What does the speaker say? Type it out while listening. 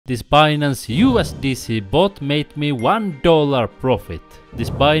This Binance USDC bot made me $1 profit. This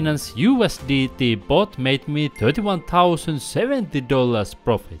Binance USDT bot made me $31,070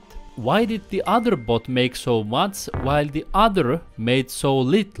 profit. Why did the other bot make so much while the other made so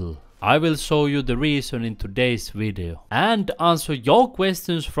little? I will show you the reason in today's video and answer your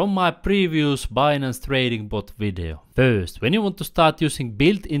questions from my previous Binance trading bot video. First, when you want to start using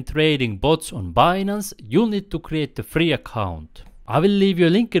built-in trading bots on Binance, you'll need to create a free account. I will leave you a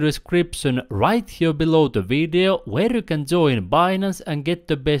link in the description right here below the video where you can join Binance and get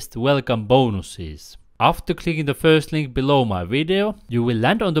the best welcome bonuses. After clicking the first link below my video, you will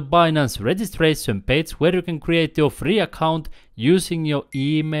land on the Binance registration page where you can create your free account using your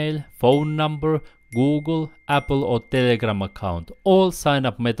email, phone number, Google, Apple or Telegram account. All sign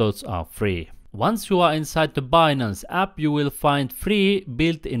up methods are free. Once you are inside the Binance app, you will find free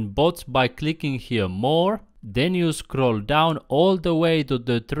built-in bots by clicking here more. Then you scroll down all the way to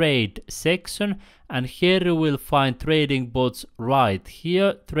the trade section and here you will find trading bots right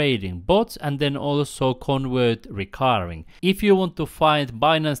here, trading bots, and then also convert recurring. If you want to find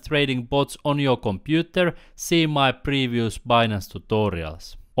Binance trading bots on your computer, see my previous Binance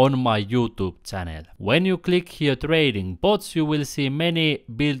tutorials on my YouTube channel. When you click here trading bots, you will see many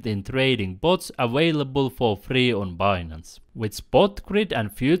built-in trading bots available for free on Binance. With spot grid and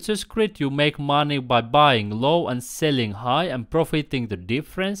futures grid, you make money by buying low and selling high and profiting the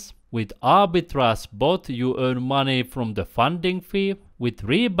difference. With arbitrage bot, you earn money from the funding fee. With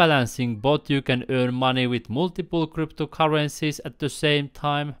rebalancing bot, you can earn money with multiple cryptocurrencies at the same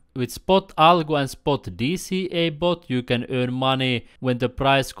time. With spot algo and spot DCA bot, you can earn money when the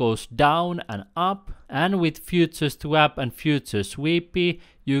price goes down and up. And with futures swap and futures sweepy,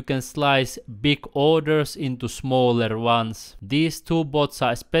 you can slice big orders into smaller ones. These two bots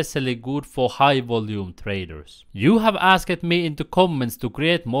are especially good for high volume traders. You have asked me in the comments to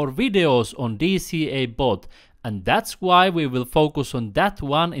create more videos on DCA bot, and that's why we will focus on that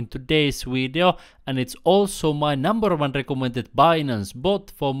one in today's video, and it's also my #1 recommended Binance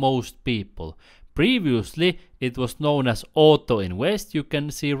bot for most people. Previously it was known as Auto Invest, you can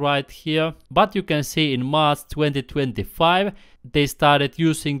see right here, but you can see in March 2025 they started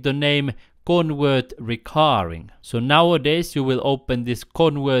using the name Convert Recurring. So nowadays you will open this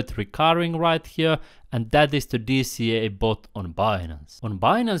Convert Recurring right here, and that is the DCA bot on Binance. On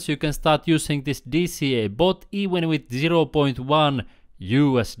Binance you can start using this DCA bot even with 0.1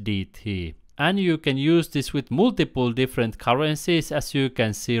 USDT. And you can use this with multiple different currencies, as you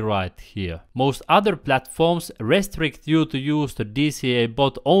can see right here. Most other platforms restrict you to use the DCA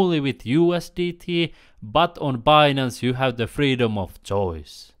bot only with USDT, but on Binance you have the freedom of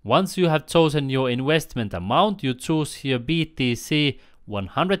choice. Once you have chosen your investment amount, you choose here BTC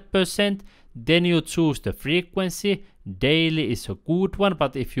 100%, then you choose the frequency. Daily is a good one,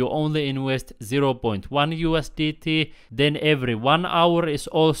 but if you only invest 0.1 USDT, then every 1 hour is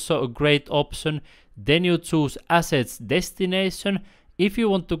also a great option. Then you choose assets destination. If you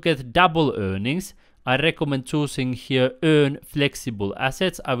want to get double earnings, I recommend choosing here earn flexible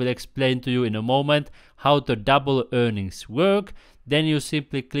assets. I will explain to you in a moment how the double earnings work. Then you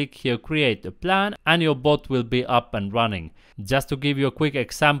simply click here create a plan and your bot will be up and running. Just to give you a quick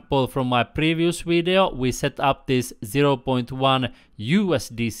example from my previous video, we set up this 0.1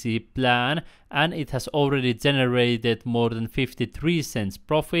 USDC plan and it has already generated more than 53 cents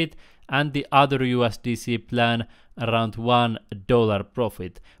profit, and the other USDC plan around $1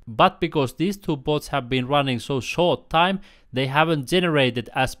 profit. But because these two bots have been running so short time, they haven't generated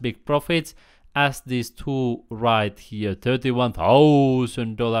as big profits as these two right here,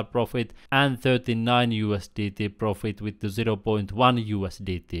 $31,000 profit and 39 USDT profit with the 0.1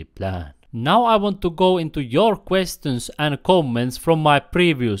 USDT plan. Now I want to go into your questions and comments from my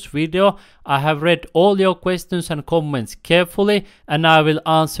previous video. I have read all your questions and comments carefully and I will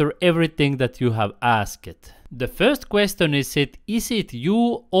answer everything that you have asked. The first question is it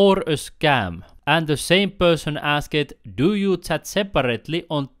you or a scam? And the same person asked, do you chat separately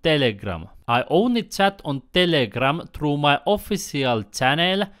on Telegram? I only chat on Telegram through my official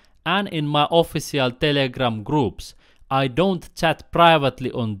channel and in my official Telegram groups. I don't chat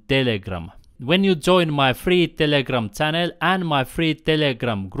privately on Telegram. When you join my free Telegram channel and my free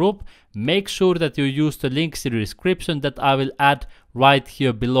Telegram group, make sure that you use the links in the description that I will add right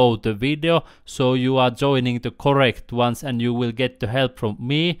here below the video, so you are joining the correct ones and you will get the help from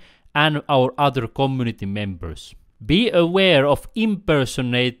me and our other community members. Be aware of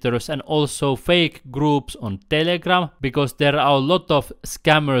impersonators and also fake groups on Telegram, because there are a lot of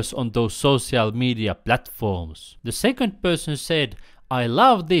scammers on those social media platforms. The second person said, I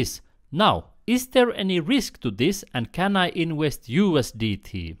love this. Now, is there any risk to this and can I invest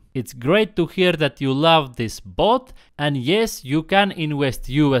USDT? It's great to hear that you love this bot, and yes, you can invest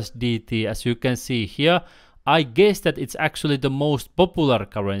USDT. As you can see here, I guess that it's actually the most popular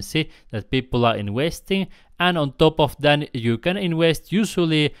currency that people are investing, and on top of that you can invest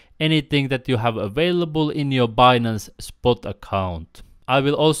usually anything that you have available in your Binance Spot account. I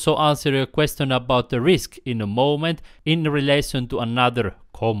will also answer your question about the risk in a moment in relation to another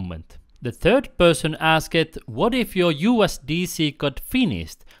comment. The third person asked, what if your USDC got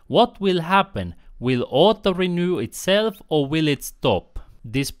finished? What will happen? Will auto renew itself or will it stop?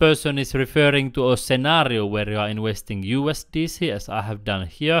 This person is referring to a scenario where you are investing USDC, as I have done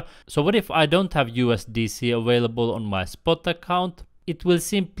here. So what if I don't have USDC available on my spot account? It will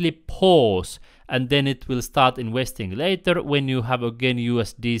simply pause and then it will start investing later when you have again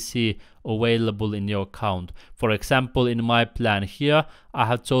USDC available in your account. For example, in my plan here, I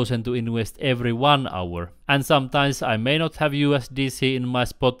have chosen to invest every 1 hour. And sometimes I may not have USDC in my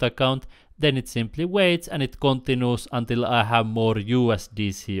spot account, then it simply waits and it continues until I have more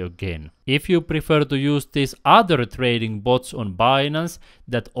USDC again. If you prefer to use these other trading bots on Binance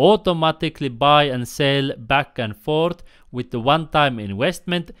that automatically buy and sell back and forth with the one-time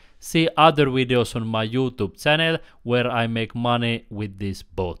investment, see other videos on my YouTube channel where I make money with these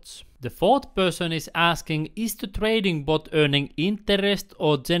bots. The fourth person is asking, is the trading bot earning interest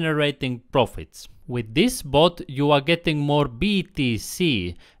or generating profits? With this bot you are getting more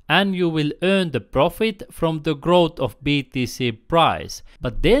BTC and you will earn the profit from the growth of BTC price.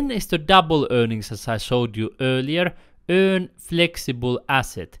 But then is the double earnings, as I showed you earlier. Earn flexible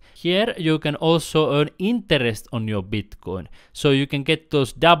asset. Here you can also earn interest on your Bitcoin. So you can get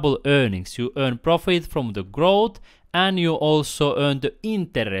those double earnings. You earn profit from the growth and you also earn the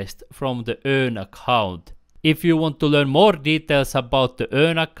interest from the earn account. If you want to learn more details about the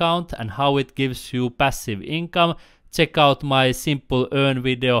earn account and how it gives you passive income, check out my simple earn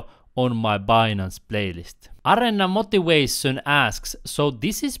video on my Binance playlist. Arena Motivation asks, so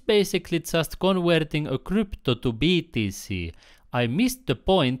this is basically just converting a crypto to BTC. I missed the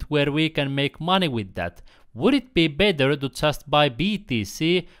point where we can make money with that. Would it be better to just buy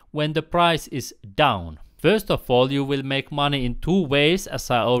BTC when the price is down? First of all, you will make money in 2 ways,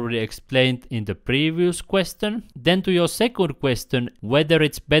 as I already explained in the previous question. Then to your second question, whether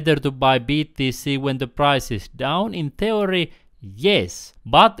it's better to buy BTC when the price is down, in theory, yes.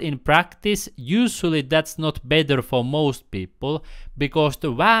 But in practice, usually that's not better for most people, because the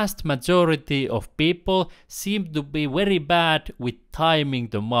vast majority of people seem to be very bad with timing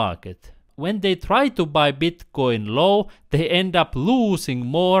the market. When they try to buy Bitcoin low, they end up losing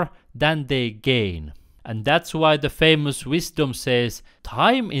more than they gain. And that's why the famous wisdom says,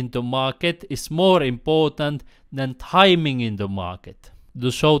 time in the market is more important than timing in the market.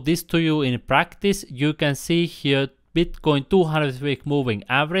 To show this to you in practice, you can see here Bitcoin 200-week moving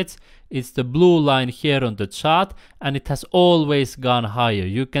average. It's the blue line here on the chart and it has always gone higher.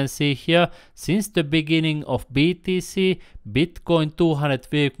 You can see here since the beginning of BTC, Bitcoin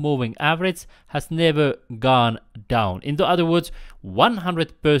 200-week moving average has never gone down. In other words,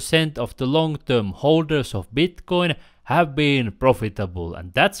 100% of the long-term holders of Bitcoin have been profitable,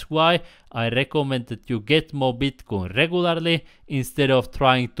 and that's why I recommend that you get more Bitcoin regularly instead of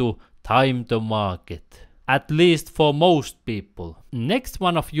trying to time the market. At least for most people. Next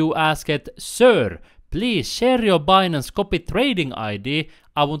one of you asked, sir, please share your Binance copy trading ID.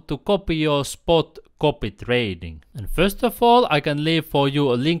 I want to copy your spot copy trading. And first of all, I can leave for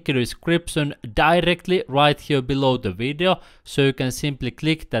you a link in the description directly right here below the video. So you can simply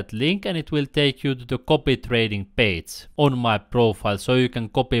click that link and it will take you to the copy trading page on my profile. So you can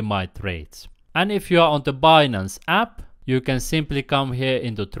copy my trades. And if you are on the Binance app, you can simply come here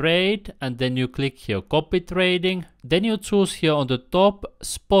into trade and then you click here copy trading. Then you choose here on the top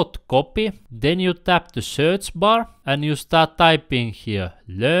spot copy. Then you tap the search bar and you start typing here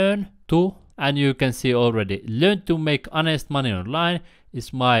learn to, and you can see already learn to make honest money online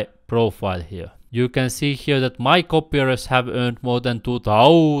is my profile here. You can see here that my copiers have earned more than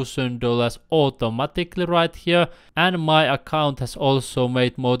 $2,000 automatically right here, and my account has also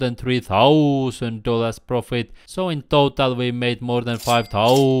made more than $3,000 profit. So in total we made more than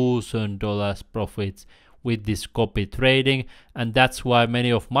 $5,000 profits with this copy trading, and that's why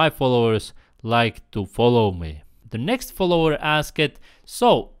many of my followers like to follow me. The next follower asked,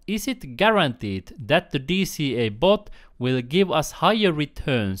 so is it guaranteed that the DCA bot will give us higher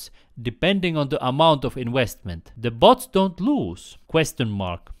returns depending on the amount of investment? The bots don't lose? Question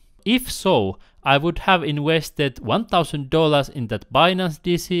mark. If so, I would have invested $1,000 in that Binance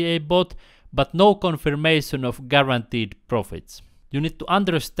DCA bot, but no confirmation of guaranteed profits. You need to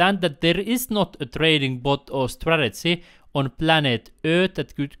understand that there is not a trading bot or strategy on planet Earth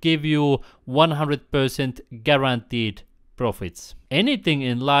that could give you 100% guaranteed profits. Anything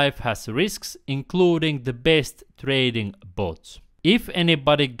in life has risks, including the best trading bots. If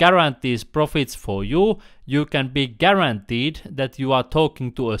anybody guarantees profits for you, you can be guaranteed that you are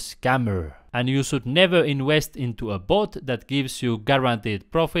talking to a scammer. And you should never invest into a bot that gives you guaranteed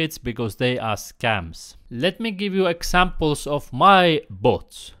profits because they are scams. Let me give you examples of my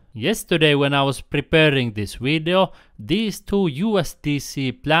bots. Yesterday when I was preparing this video, these two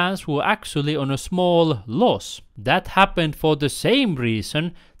USDC plans were actually on a small loss. That happened for the same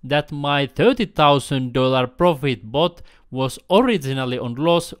reason that my $30,000 profit bot was originally on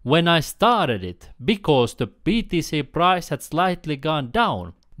loss when I started it, because the BTC price had slightly gone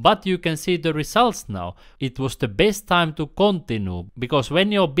down. But you can see the results now. It was the best time to continue, because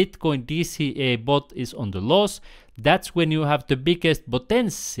when your Bitcoin DCA bot is on the loss, that's when you have the biggest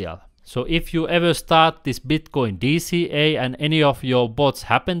potential. So if you ever start this Bitcoin DCA and any of your bots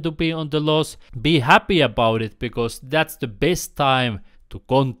happen to be on the loss, be happy about it, because that's the best time to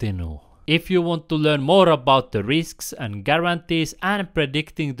continue. If you want to learn more about the risks and guarantees and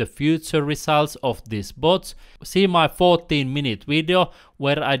predicting the future results of these bots, see my 14-minute video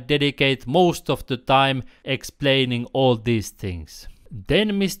where I dedicate most of the time explaining all these things.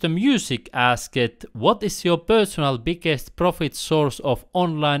 Then Mr. Music asked, what is your personal biggest profit source of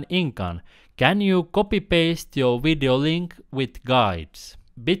online income? Can you copy paste your video link with guides?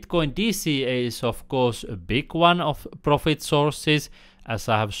 Bitcoin DCA is of course a big one of profit sources, as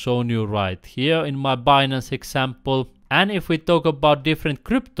I have shown you right here in my Binance example. And if we talk about different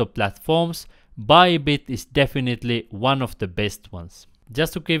crypto platforms, BYBIT is definitely one of the best ones.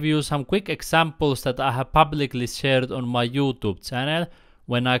 Just to give you some quick examples that I have publicly shared on my YouTube channel,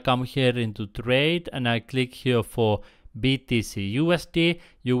 when I come here into trade and I click here for BTC USD,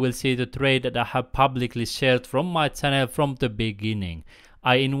 you will see the trade that I have publicly shared from my channel from the beginning.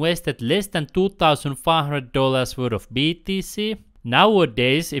 I invested less than $2,500 worth of BTC.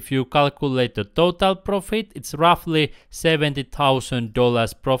 Nowadays, if you calculate the total profit, it's roughly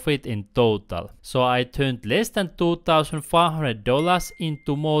 $70,000 profit in total. So I turned less than $2,500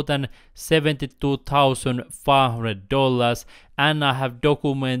 into more than $72,500, and I have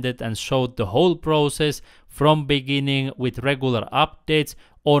documented and showed the whole process from beginning with regular updates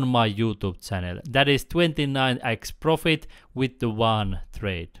on my YouTube channel. That is 29x profit with the one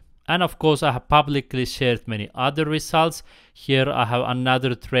trade. And of course I have publicly shared many other results. Here I have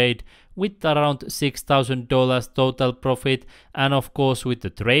another trade with around $6,000 total profit. And of course with the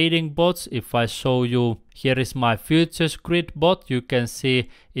trading bots, if I show you, here is my futures grid bot, you can see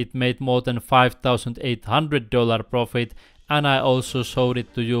it made more than $5,800 profit. And I also showed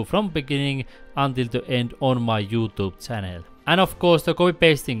it to you from beginning until the end on my YouTube channel. And of course the copy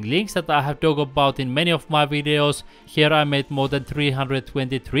pasting links that I have talked about in many of my videos. Here I made more than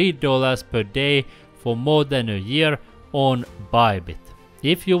 $323 per day for more than a year on BYBIT.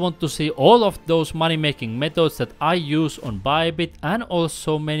 If you want to see all of those money making methods that I use on BYBIT and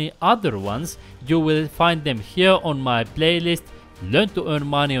also many other ones, you will find them here on my playlist Learn to Earn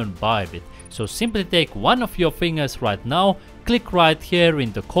Money on BYBIT. So simply take one of your fingers right now, click right here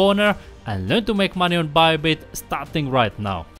in the corner and learn to make money on BYBIT starting right now.